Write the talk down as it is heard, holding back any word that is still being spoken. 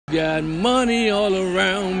Got money all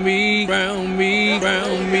around me, round me,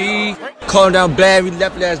 round me. Calling down bad, we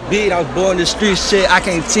left last beat. I was born in the street shit, I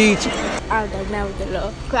can't teach. I don't know with the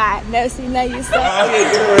little cry, never seen that you say.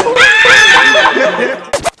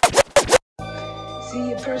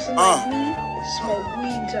 See a person like me, smoke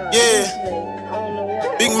weed talk. Yeah. I don't know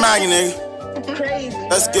why. Big Maggie, nigga. Crazy.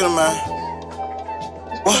 Let's get him, man.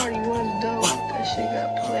 This party was dope. That shit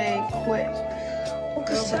got played quick.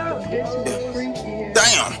 What's up? This is a freaky here.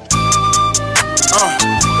 Damn.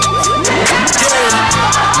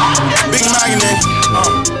 Big Maggie, nigga.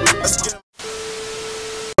 Let's get him.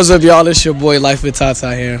 What's up, y'all? It's your boy Life with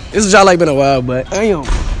Tata here. This is y'all like been a while, but damn,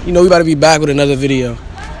 you know we about to be back with another video.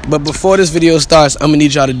 But before this video starts, I'm gonna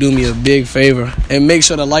need y'all to do me a big favor and make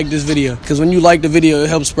sure to like this video, because when you like the video, it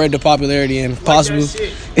helps spread the popularity and possible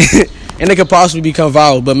and it could possibly become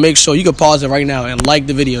viral. But make sure you can pause it right now and like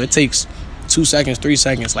the video. It takes 2 seconds, 3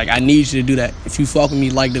 seconds. Like, I need you to do that. If you fuck with me,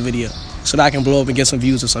 like the video so that I can blow up and get some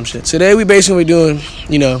views or some shit. Today we basically doing,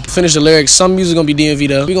 you know, finish the lyrics. Some music gonna be DMV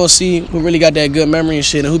though. We gonna see who really got that good memory and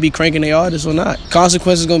shit and who be cranking their artists or not.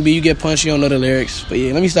 Consequences gonna be you get punched, you don't know the lyrics. But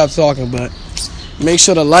yeah, let me stop talking, but make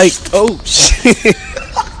sure to like, oh shit.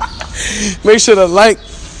 Make sure to like,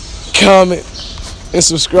 comment, and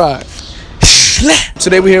subscribe.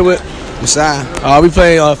 Today we here with Messiah. we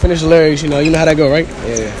playing finish the lyrics, you know how that go, right?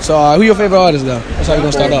 Yeah. So who your favorite artist though? That's how we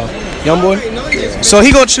gonna start off. Youngboy? So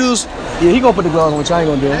he gonna choose, he gonna put the gloves on, which I ain't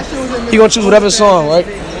gonna do. He gonna choose whatever song, right?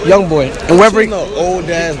 Youngboy. And wherever he, old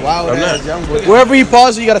ass, wild ass young boy. wherever he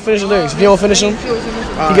pauses, you gotta finish the lyrics. If you don't finish them,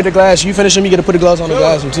 you get the glass. You finish them, you gotta put the gloves on the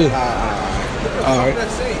glass too. Alright.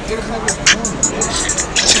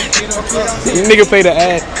 You nigga pay the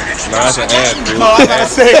ad. Nah, that's an ad, dude. Oh, I'm about to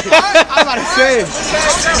say it. I'm about to say it.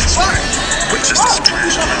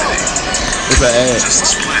 It's an ad.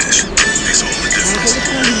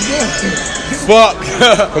 Fuck.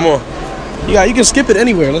 Come on. Yeah, you can skip it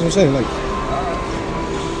anywhere. That's what I'm saying. Like,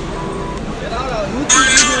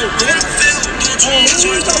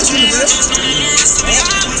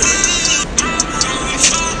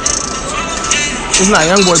 it's not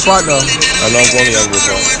Youngboy part though. I know I'm going to Youngboy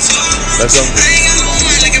part. That's something.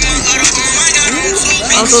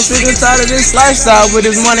 I'm so sick and tired of this lifestyle with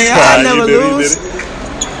this money. I never lose.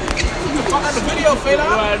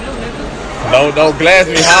 Don't glass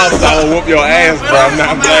me hard, so I will whoop your ass, bro. I'm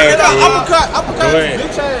not blasting.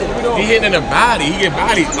 Uppercut. He hitting in the body. He get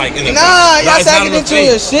body like in the Nah, y'all talking into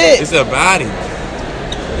your shit. It's a body.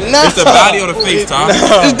 Nah. It's a body on the face, Tom.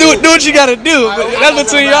 Just do what you gotta do. But that's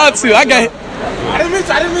between y'all two. I got it. I didn't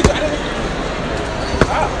mean to.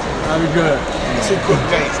 I'll be good.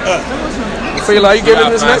 Feel like you giving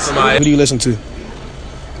this next? Who do you listen to?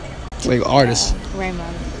 Like artists. Raymo.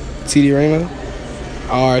 TDRaymo?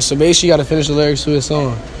 Alright, so basically you gotta finish the lyrics to his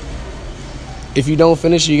song. If you don't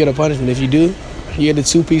finish it, you get a punishment. If you do, you get the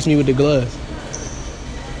 2-piece me with the gloves.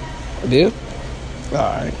 Deal?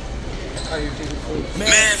 Alright.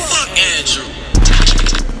 Man, fuck Andrew.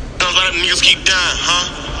 A lot of niggas keep dying, huh?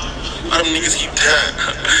 A lot of niggas keep dying.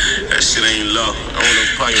 That shit ain't love. I want to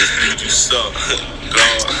fight you suck.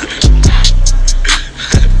 God.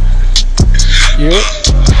 Yeah.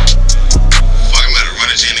 Fuck, I'm about to run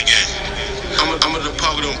this in again. I'm gonna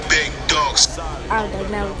depart with them big dogs. I don't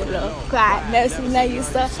know with the little cry, never seen that you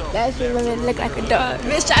say. That shit made me look like a dog.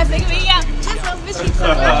 Bitch try to figure me out. That's so bitch keep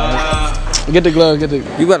coming. Get the glove, get the...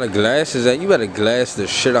 You better glass his ass. You better glass the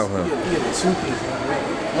shit out of him.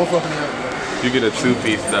 You get a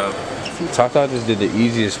 2-piece though. Tata just did the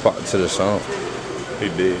easiest part to the song. He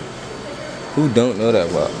did. Who don't know that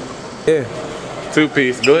about? Yeah.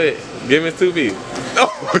 2-piece. Go ahead. Give me 2-piece. Oh,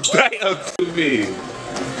 damn, 2-piece.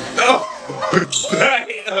 Oh,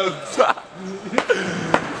 damn.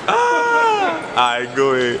 Alright,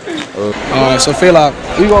 go ahead. Alright, so feel like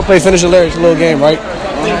we gonna play finish the lyrics, a little game, right?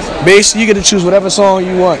 Basically, you get to choose whatever song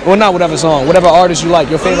you want. Well, not whatever song, whatever artist you like,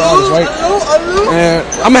 your favorite artist, right? And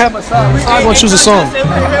I'm gonna have my side. I'm gonna choose a song.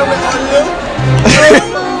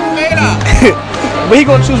 But he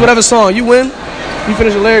gonna choose whatever song. You win, you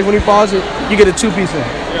finish the lyrics. When he pauses it, you get a 2-piece in.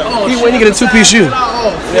 He win, you get a 2-piece shoe.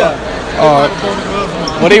 Yeah. Alright.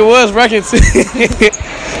 Well, he was wrecking too.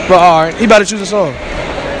 But alright, he about to choose a song.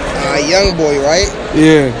 Youngboy, right?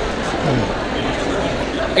 Yeah.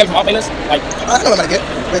 I got my playlist. Like, I know what I get.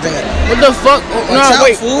 What the fuck? No,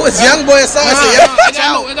 wait. Fool. It's Youngboy song.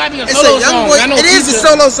 It gotta be a solo song. It is a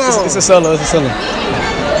solo song. It's a solo. It's a solo.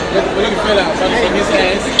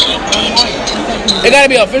 It gotta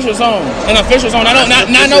be an official song. An official song. Not no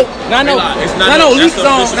leak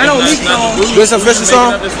song. Not no leak song. This official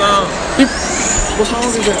song? What song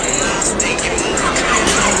is that?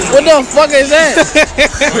 What the fuck is that?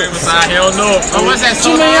 He don't know. Oh, what's that?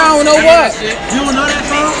 You mean I don't know what? You don't know that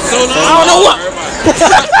song? I don't know what.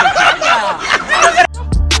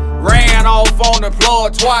 Ran off on the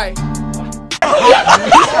floor twice.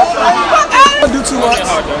 Don't do too much.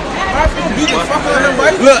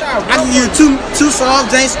 Look, I can give you two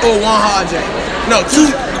soft janks or one hard jank. No,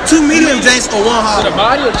 two medium janks or one hard. To the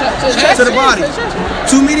body or to the chest? To the body.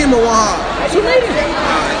 Two medium or one hard. Two medium.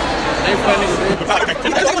 You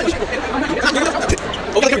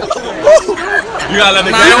gotta let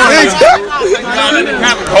the guy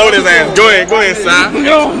hold his ass. Go ahead, Si. Go ahead, Si.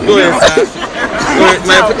 Go ahead,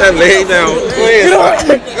 man, put that leg down. Go ahead,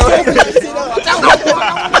 Si.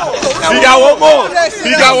 He got one more.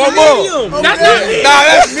 He got one more. That's not me. Nah,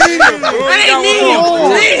 that's medium. That ain't medium.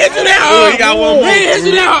 He ain't hit you that hard. He got one more. He ain't hit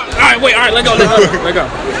you that hard. All right, wait. All right, let go.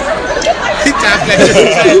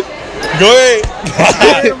 Go ahead.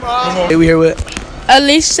 Hey, we here with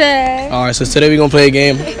Alicia. Alright, so today we're gonna play a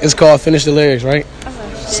game. It's called Finish the Lyrics, right?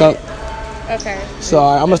 So Okay.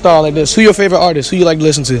 I'm gonna start like this. Who your favorite artist? Who you like to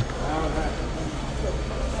listen to?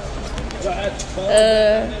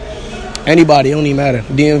 Anybody, it don't even matter.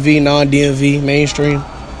 DMV, non-DMV, mainstream.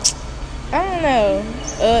 I don't know.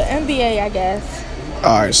 NBA, I guess.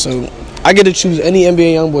 Alright, so I get to choose any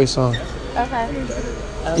NBA Youngboy song. Okay.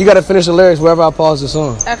 You gotta finish the lyrics wherever I pause the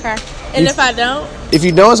song. Okay. And if I don't? If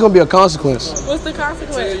you don't, it's gonna be a consequence. What's the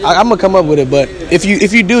consequence? I'm gonna come up with it, but if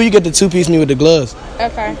you do, you get to two-piece me with the gloves.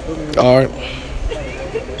 Okay. Alright.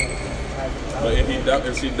 But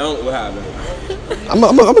if she don't, what happens? I'm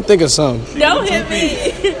gonna think of something. Don't hit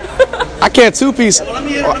me. I can't two-piece.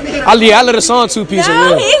 I let the song two-piece.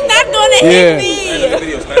 No, he's not gonna hit me.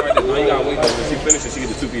 She finishes, she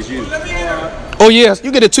gets the two-piece you. Oh yeah,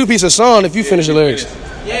 you get a two-piece of song if you finish the lyrics.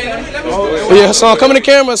 Oh yeah, song. Come in the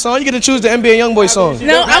camera, song. You get to choose the NBA Youngboy song.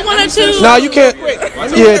 No, I want to choose. Nah, you can't.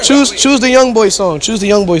 Yeah, choose the Youngboy song. Choose the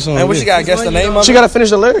Youngboy song. And what she gotta guess the name of? She gotta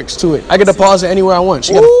finish the lyrics to it. I get to pause it anywhere I want.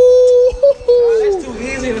 She gotta.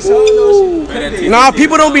 Nah,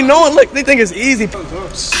 people don't be knowing. Look, they think it's easy.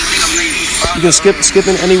 You can skip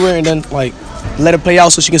it anywhere and then like let it play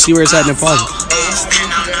out so she can see where it's at and then pause it.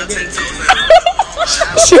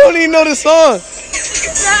 She don't even know the song.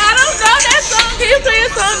 No, I don't know that song. Can you play a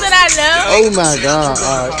song that I know? Oh my god!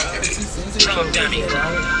 All right.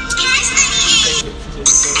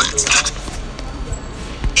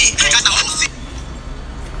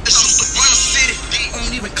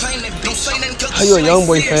 How you a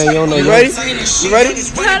Youngboy fan? You don't know. You ready? You ready?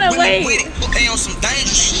 Hold on, wait.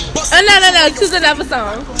 Oh, no. Choose another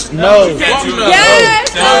song. No. Yes.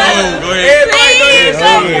 Go ahead. Please.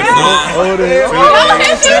 Don't hit me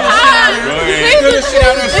hard. If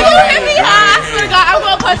you hit me hard, I swear to God, I'm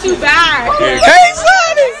going to punch you back. Hey,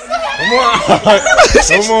 Sonny!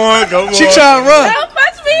 Come on. She trying to run. Don't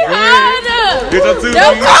punch me harder. Get your two.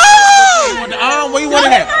 The arm, where you want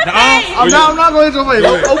it at? The arm? I'm not going to hit your face.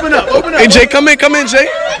 Open up. Hey, Jay, come in, Jay.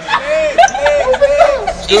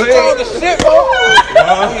 Go ahead.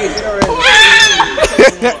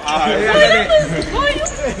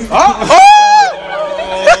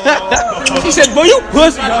 She said, boy, you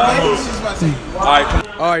pussy.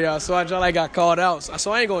 Alright, y'all. So I got called out.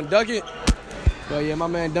 So I ain't gonna duck it. But yeah, my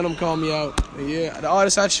man Dunham called me out. But yeah, the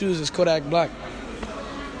artist I choose is Kodak Black.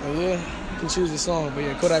 But yeah, you can choose the song. But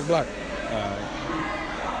yeah, Kodak Black.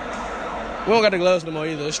 We don't got the gloves no more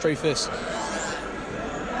either. It's straight fists.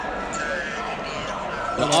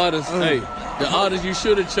 The artist you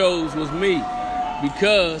should have chose was me,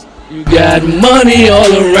 because you got money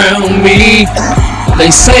all around me. They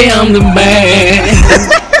say I'm the man.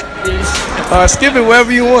 Skip it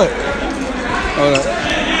wherever you want. Hold up.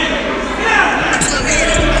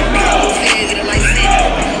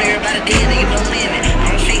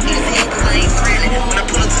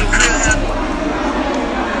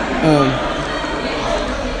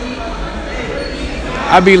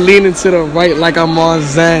 I be leaning to the right like I'm on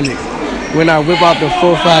Xanax. When I whip out the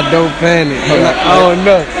 4-5, don't panic. I don't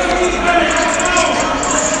know.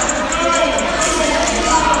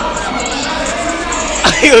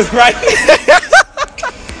 He was right.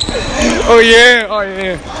 Oh yeah.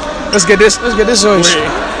 Let's get this joint.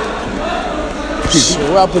 Shit,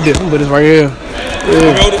 where I put this? I'm gonna put this right here.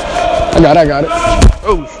 Yeah. I got it.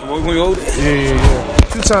 Oh. Can we hold it?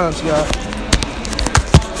 Yeah. 2 times, y'all.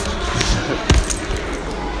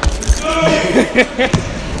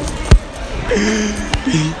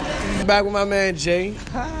 Back with my man Jay.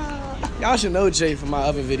 Y'all should know Jay from my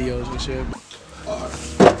other videos and shit.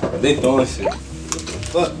 They throwing shit.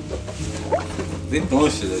 Fuck. They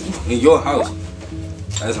throwing shit in your house.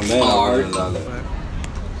 As a man,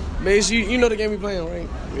 Mace, you know the game we playing, right?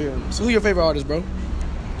 Yeah. So who your favorite artist, bro?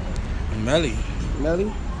 Melly.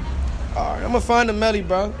 Melly? Alright, I'm gonna find the Melly,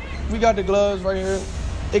 bro. We got the gloves right here.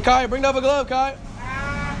 Hey, Kai, bring the other glove, Kai.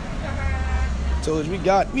 Told you, we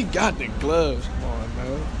got the gloves. Come on,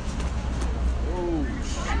 man. Oh,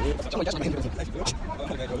 shit.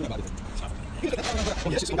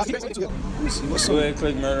 Go ahead,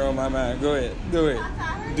 click murder on my mind. Go ahead.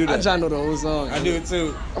 Do that. I try to know the whole song. I do it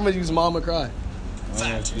too. I'm gonna use Mama Cry.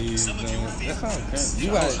 That sounds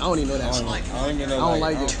good. I don't even know that song. I don't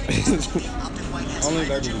like it. I only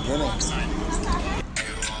like the beginning.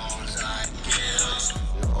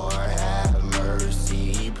 Lord have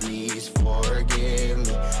mercy, please forgive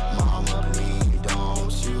me. Mama, please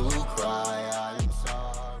don't you cry. I'm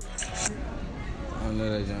sorry. I don't know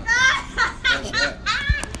that, John.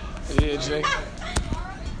 Yeah, Jay.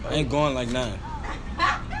 I ain't going like nothing.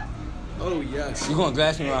 Oh, yes. You gonna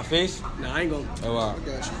glass me in my face? Nah, I ain't gonna. Oh, wow. I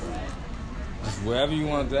got you, bro. Just wherever you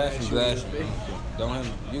want to glass me, glass me. Don't hit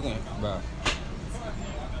me. You can, bro.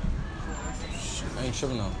 I ain't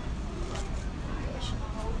tripping on.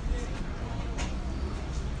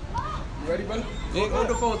 You ready, brother? Yeah, hold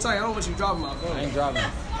the phone tight. I don't want you dropping my phone. I ain't dropping it.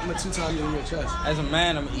 I'm gonna two-time you in your chest. As a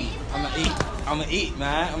man, I'm gonna eat. I'm gonna eat,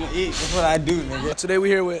 man. I'm gonna eat. That's what I do, nigga. Today we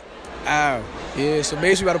here with Al. Yeah, so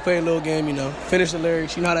basically we gotta play a little game, you know. Finish the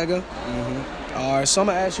lyrics. You know how that go? Mm-hmm. Alright, so I'm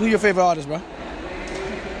gonna ask you, who your favorite artist, bro?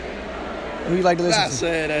 Who you like to listen to? I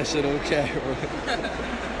said that shit okay, bro.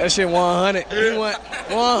 That shit 100. You want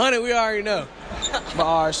 100, we already know. But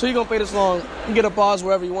alright, so you gonna play this song. You get a pause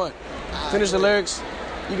wherever you want. Finish the lyrics.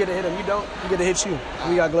 You get to hit him. You don't, you get to hit you.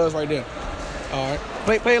 We got gloves right there. Alright.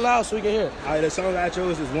 Play it loud so we can hear it. Alright, the song I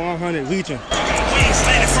chose is 100 Legion.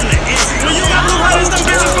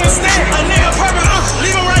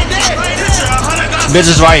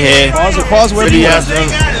 Bitches right here. Pause where you at.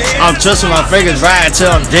 I'm trusting my fingers right until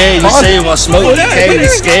I'm dead. You say you want smoke, you can't be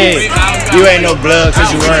scared. You ain't no blood cause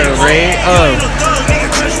you wearing red.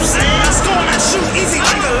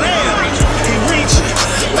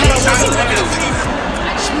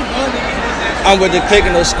 I'm with the click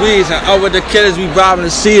and no squeeze, and I'm with the killers, we robbing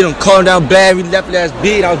the seed. I'm calling down bad, we left last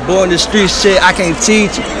beat. I was born in the street shit, I can't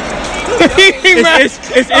teach it. It's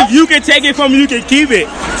if you can take it from me, you can keep it.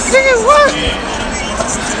 Nigga, what?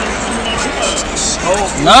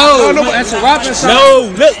 No, that's a rapping song.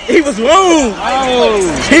 No, look, he was wrong. Oh.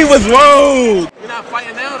 He was wrong. You're not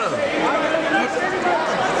fighting now, though.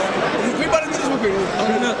 We about to do this real quick.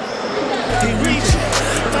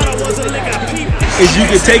 If you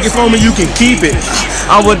can take it from me, you can keep it.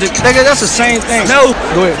 I'm with the nigga, that's the same thing. No.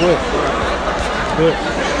 Go ahead.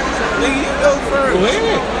 Nigga, you go first. Go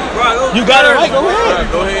ahead. Bro, you got it right, go ahead.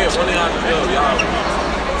 Go ahead, one of y'all can go, y'all.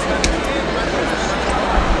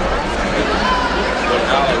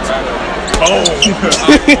 Oh.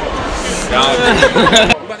 Y'all.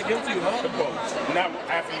 About to give it to you, huh? Not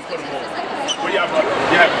after you put them on. What y'all about?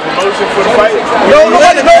 You have promotion for the fight? No,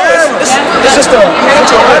 it's just a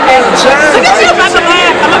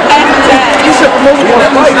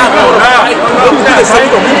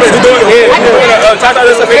Tata,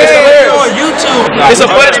 this is on YouTube. It's a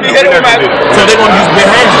funny to be hitting with my. So they're gonna use bare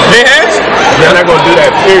hands. Bare hands? They're not gonna do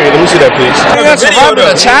that. Period. Let me see that, please.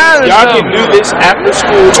 Y'all can do this after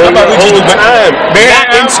school or your own time.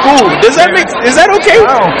 Not in school. Is that okay?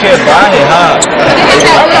 I don't care about it, huh?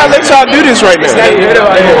 I'm not letting y'all do this right now.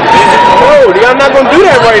 No, y'all not gonna do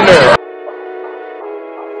that right now.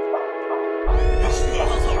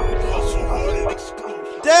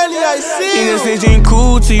 Innocence ain't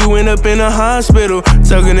cool till you end up in a hospital.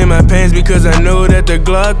 Tugging in my pants because I know that the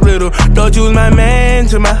Glock little. Thought you was my man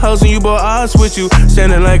to my house and you bought odds with you.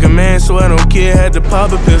 Standing like a man so I don't care, had to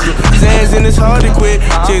pop a pistol. Zans and it's hard to quit.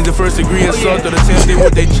 Change the first degree assault or attempted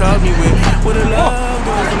what they charged me with. What a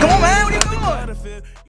love. Come on, man.